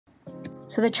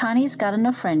So the Chinese Garden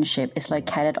of Friendship is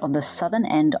located on the southern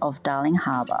end of Darling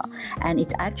Harbour, and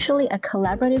it's actually a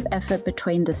collaborative effort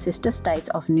between the sister states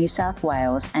of New South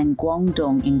Wales and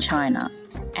Guangdong in China.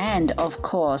 And of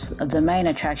course, the main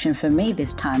attraction for me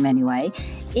this time anyway,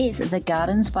 is the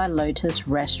Gardens by Lotus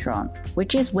restaurant,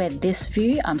 which is where this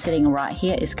view I'm sitting right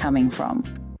here is coming from.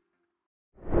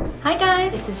 Hi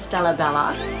guys, this is Stella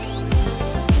Bella.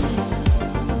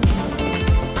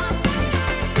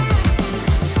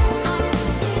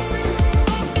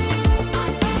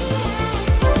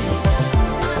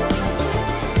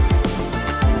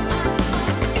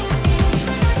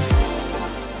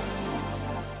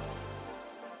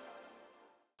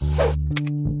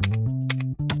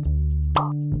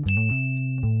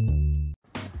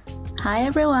 Hi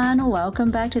everyone, welcome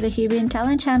back to the Hubient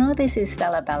Talent channel. This is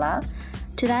Stella Bella.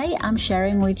 Today I'm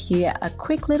sharing with you a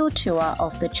quick little tour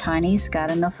of the Chinese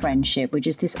Garden of Friendship, which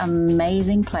is this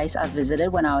amazing place I visited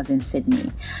when I was in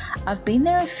Sydney. I've been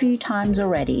there a few times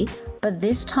already, but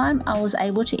this time I was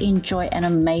able to enjoy an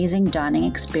amazing dining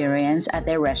experience at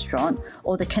their restaurant,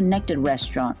 or the connected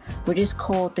restaurant, which is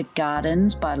called the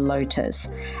Gardens by Lotus.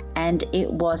 And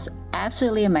it was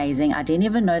absolutely amazing. I didn't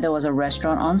even know there was a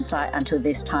restaurant on site until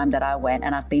this time that I went,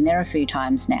 and I've been there a few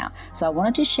times now. So I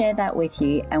wanted to share that with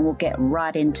you and we'll get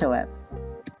right into it.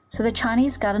 So the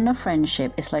Chinese Garden of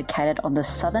Friendship is located on the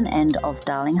southern end of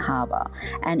Darling Harbour,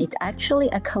 and it's actually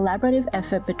a collaborative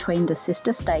effort between the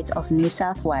sister states of New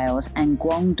South Wales and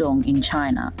Guangdong in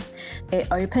China.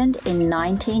 It opened in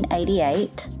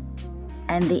 1988,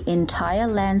 and the entire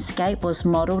landscape was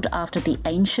modelled after the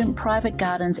ancient private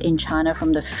gardens in China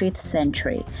from the 5th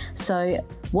century. So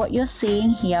what you're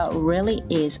seeing here really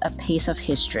is a piece of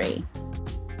history.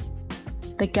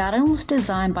 The garden was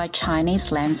designed by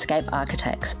Chinese landscape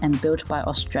architects and built by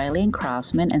Australian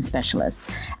craftsmen and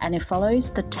specialists, and it follows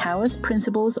the Taoist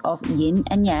principles of yin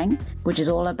and yang, which is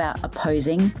all about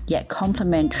opposing yet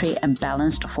complementary and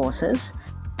balanced forces.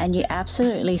 And you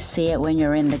absolutely see it when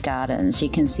you're in the gardens. You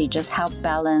can see just how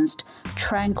balanced,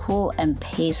 tranquil and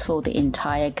peaceful the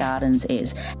entire gardens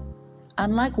is.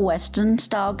 Unlike Western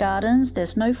style gardens,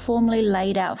 there's no formally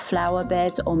laid out flower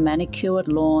beds or manicured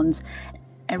lawns.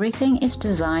 Everything is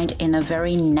designed in a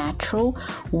very natural,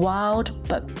 wild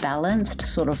but balanced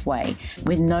sort of way,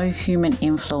 with no human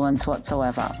influence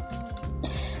whatsoever.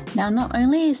 Now, not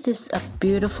only is this a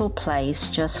beautiful place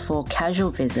just for casual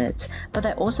visits, but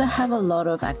they also have a lot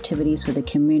of activities for the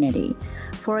community.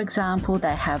 For example,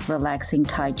 they have relaxing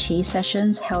Tai Chi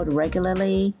sessions held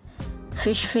regularly,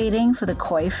 fish feeding for the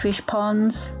koi fish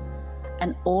ponds,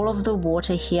 and all of the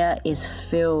water here is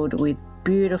filled with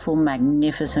beautiful,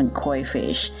 magnificent koi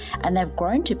fish, and they've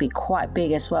grown to be quite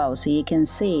big as well, so you can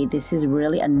see this is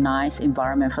really a nice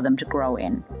environment for them to grow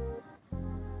in.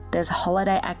 There's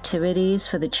holiday activities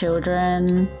for the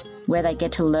children where they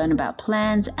get to learn about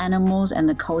plants, animals and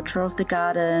the culture of the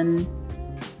garden.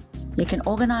 You can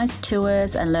organize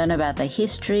tours and learn about the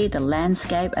history, the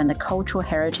landscape and the cultural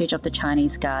heritage of the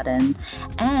Chinese garden,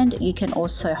 and you can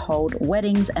also hold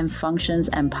weddings and functions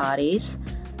and parties,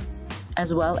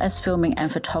 as well as filming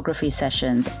and photography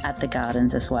sessions at the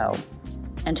gardens as well.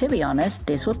 And to be honest,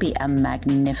 this would be a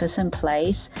magnificent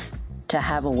place to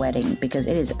have a wedding because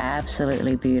it is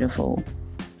absolutely beautiful.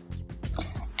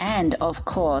 And of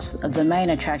course, the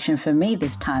main attraction for me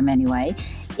this time anyway,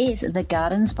 is the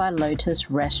Gardens by Lotus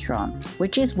restaurant,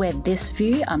 which is where this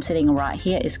view I'm sitting right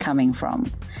here is coming from.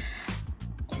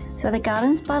 So the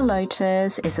Gardens by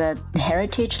Lotus is a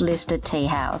heritage-listed tea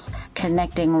house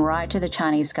connecting right to the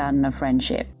Chinese Garden of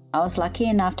Friendship. I was lucky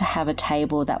enough to have a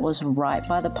table that was right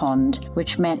by the pond,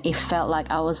 which meant it felt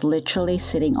like I was literally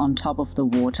sitting on top of the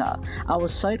water. I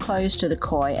was so close to the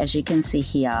koi, as you can see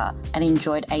here, and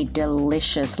enjoyed a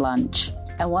delicious lunch.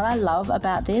 And what I love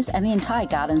about this, and the entire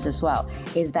gardens as well,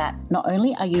 is that not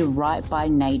only are you right by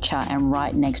nature and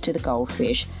right next to the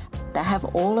goldfish, they have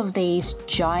all of these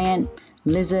giant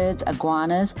lizards,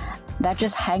 iguanas, that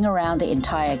just hang around the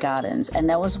entire gardens. And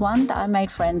there was one that I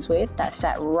made friends with that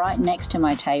sat right next to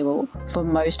my table for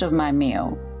most of my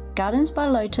meal. Gardens by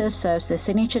Lotus serves the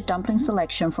signature dumpling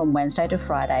selection from Wednesday to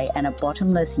Friday and a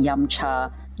bottomless yum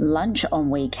cha lunch on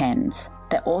weekends.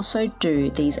 They also do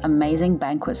these amazing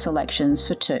banquet selections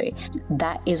for two.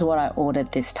 That is what I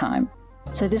ordered this time.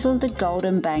 So this was the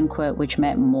golden banquet, which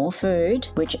meant more food,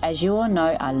 which as you all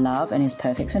know I love and is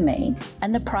perfect for me.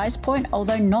 And the price point,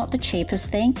 although not the cheapest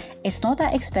thing, it's not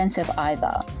that expensive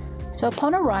either. So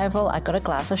upon arrival, I got a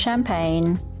glass of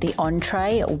champagne. The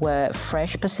entree were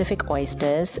fresh Pacific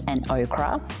oysters and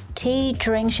okra. Tea,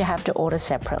 drinks you have to order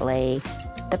separately.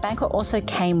 The banquet also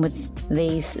came with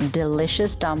these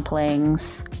delicious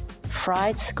dumplings,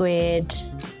 fried squid,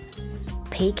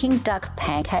 Peking duck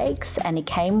pancakes, and it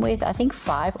came with, I think,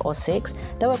 5 or 6.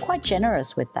 They were quite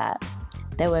generous with that.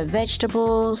 There were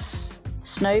vegetables,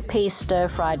 snow pea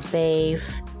stir-fried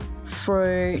beef,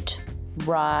 fruit,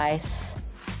 rice.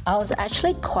 I was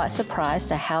actually quite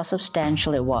surprised at how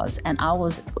substantial it was, and I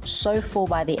was so full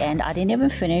by the end, I didn't even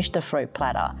finish the fruit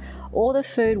platter. All the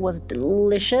food was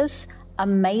delicious,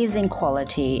 amazing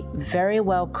quality, very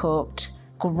well cooked,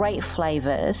 great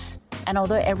flavors. And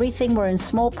although everything were in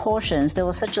small portions, there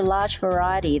was such a large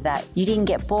variety that you didn't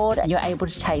get bored and you're able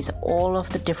to taste all of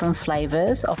the different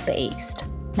flavors of the East.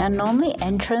 Now, normally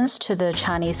entrance to the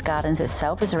Chinese gardens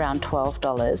itself is around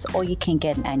 $12, or you can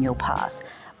get an annual pass.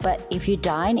 But if you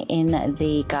dine in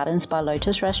the Gardens by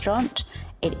Lotus restaurant,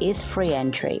 it is free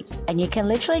entry. And you can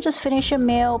literally just finish your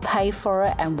meal, pay for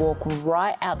it, and walk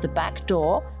right out the back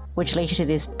door, which leads you to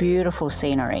this beautiful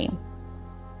scenery.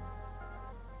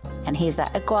 And here's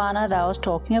that iguana that I was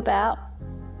talking about.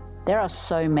 There are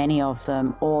so many of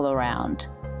them all around.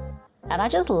 And I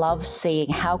just love seeing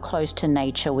how close to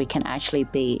nature we can actually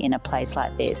be in a place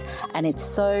like this. And it's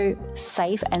so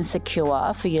safe and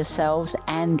secure for yourselves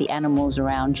and the animals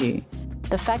around you.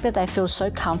 The fact that they feel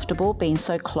so comfortable being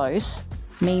so close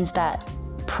means that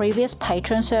previous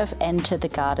patrons who have entered the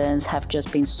gardens have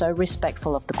just been so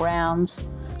respectful of the grounds,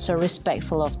 so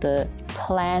respectful of the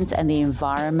plants and the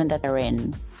environment that they're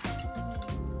in.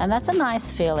 And that's a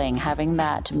nice feeling, having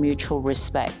that mutual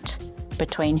respect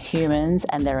between humans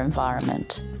and their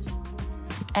environment.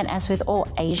 And as with all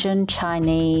Asian,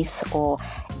 Chinese, or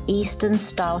Eastern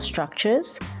style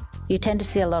structures, you tend to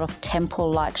see a lot of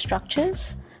temple-like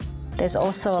structures. There's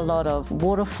also a lot of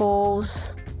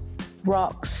waterfalls,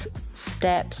 rocks,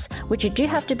 steps, which you do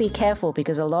have to be careful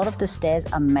because a lot of the stairs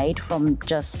are made from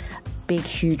just big,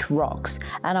 huge rocks.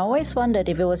 And I always wondered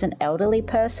if it was an elderly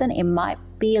person, it might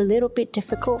be a little bit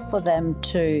difficult for them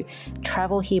to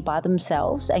travel here by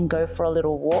themselves and go for a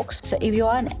little walk. So if you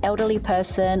are an elderly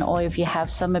person or if you have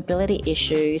some mobility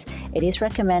issues, it is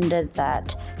recommended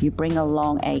that you bring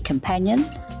along a companion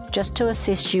just to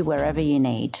assist you wherever you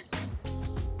need.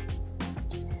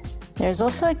 There's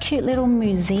also a cute little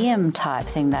museum type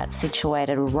thing that's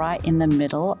situated right in the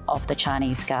middle of the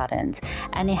Chinese gardens,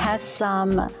 and it has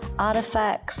some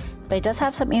artifacts, but it does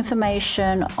have some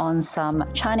information on some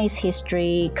Chinese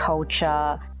history,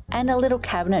 culture, and a little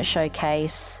cabinet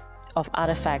showcase of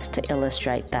artifacts to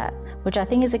illustrate that, which I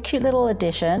think is a cute little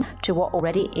addition to what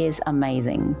already is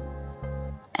amazing.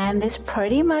 And this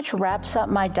pretty much wraps up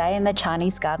my day in the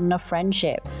Chinese Garden of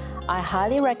Friendship. I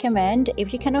highly recommend,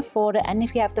 if you can afford it and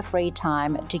if you have the free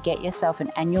time, to get yourself an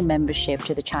annual membership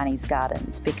to the Chinese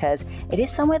Gardens, because it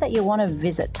is somewhere that you want to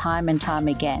visit time and time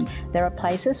again. There are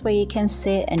places where you can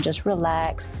sit and just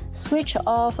relax, switch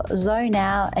off, zone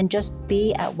out, and just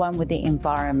be at one with the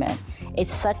environment.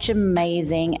 It's such an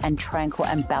amazing and tranquil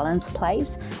and balanced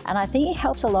place, and I think it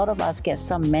helps a lot of us get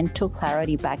some mental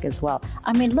clarity back as well.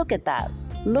 I mean, look at that.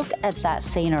 Look at that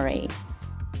scenery.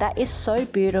 That is so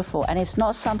beautiful, and it's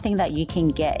not something that you can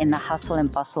get in the hustle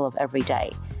and bustle of every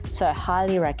day. So I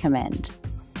highly recommend.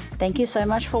 Thank you so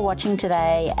much for watching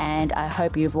today, and I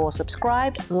hope you've all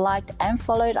subscribed, liked, and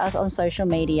followed us on social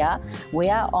media. We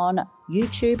are on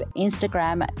YouTube,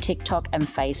 Instagram, TikTok, and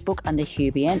Facebook under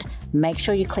Hubient. Make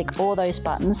sure you click all those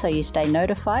buttons so you stay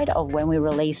notified of when we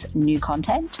release new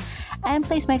content. And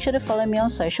please make sure to follow me on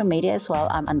social media as well.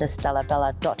 I'm under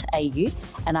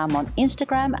stellabella.au, and I'm on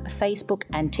Instagram, Facebook,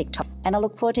 and TikTok. And I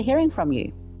look forward to hearing from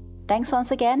you. Thanks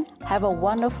once again. Have a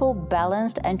wonderful,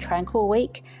 balanced, and tranquil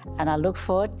week, and I look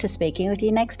forward to speaking with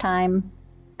you next time.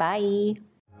 Bye.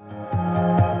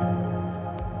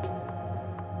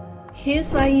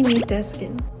 Here's why you need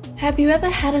Deskin. Have you ever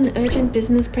had an urgent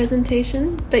business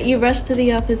presentation, but you rushed to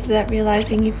the office without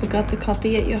realizing you forgot the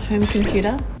copy at your home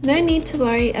computer? No need to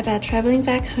worry about traveling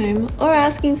back home or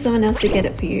asking someone else to get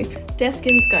it for you.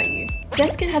 Deskin's got you.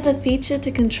 Deskin have a feature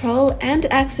to control and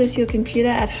access your computer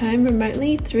at home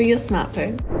remotely through your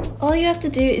smartphone. All you have to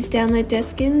do is download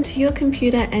Deskin to your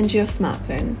computer and your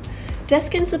smartphone.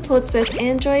 Deskin supports both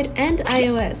Android and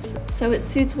iOS, so it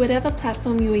suits whatever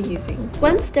platform you are using.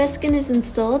 Once Deskin is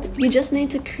installed, you just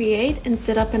need to create and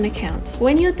set up an account.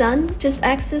 When you're done, just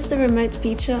access the remote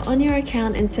feature on your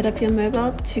account and set up your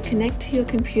mobile to connect to your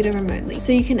computer remotely,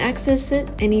 so you can access it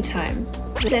anytime.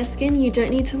 With Deskin, you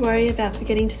don't need to worry about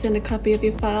forgetting to send a copy of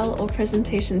your file or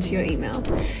presentation to your email.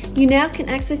 You now can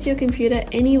access your computer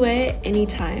anywhere,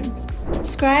 anytime.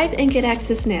 Subscribe and get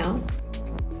access now.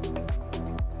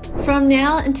 From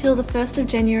now until the 1st of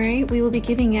January, we will be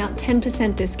giving out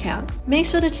 10% discount. Make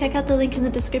sure to check out the link in the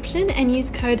description and use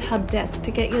code HUBDESK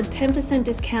to get your 10%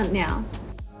 discount now.